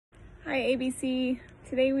Hi ABC.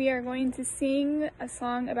 Today we are going to sing a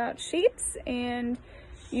song about shapes and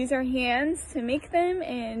use our hands to make them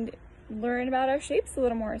and learn about our shapes a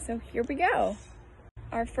little more. So here we go.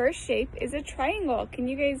 Our first shape is a triangle. Can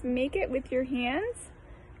you guys make it with your hands?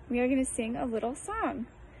 We are going to sing a little song.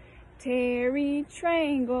 Terry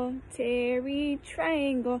triangle,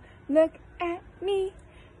 look at me,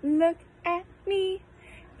 look at me.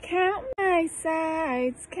 Count my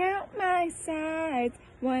sides,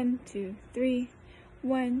 1, 2, 3,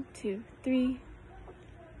 1, 2, 3.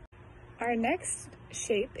 Our next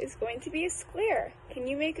shape is going to be a square. Can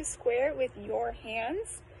you make a square with your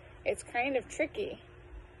hands? It's kind of tricky.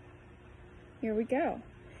 Here we go.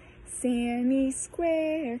 Sammy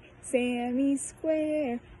Square,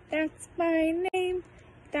 that's my name,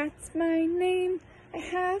 that's my name. I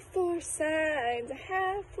have 4 sides,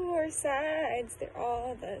 they're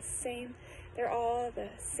all the same, they're all the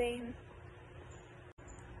same.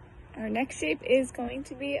 Our next shape is going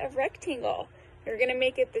to be a rectangle. You're going to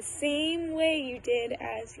make it the same way you did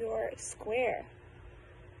as your square.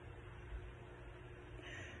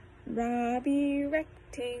 Robbie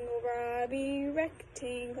rectangle,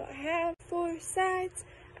 I have 4 sides,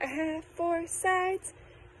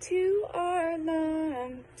 2 are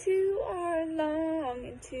long,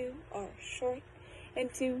 and 2 are short,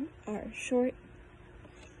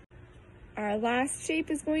 Our last shape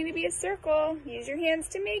is going to be a circle. Use your hands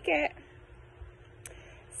to make it.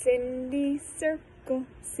 Cindy circle,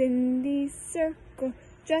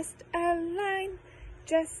 just a line,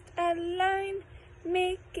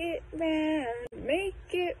 make it round,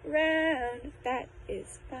 that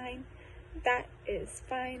is fine,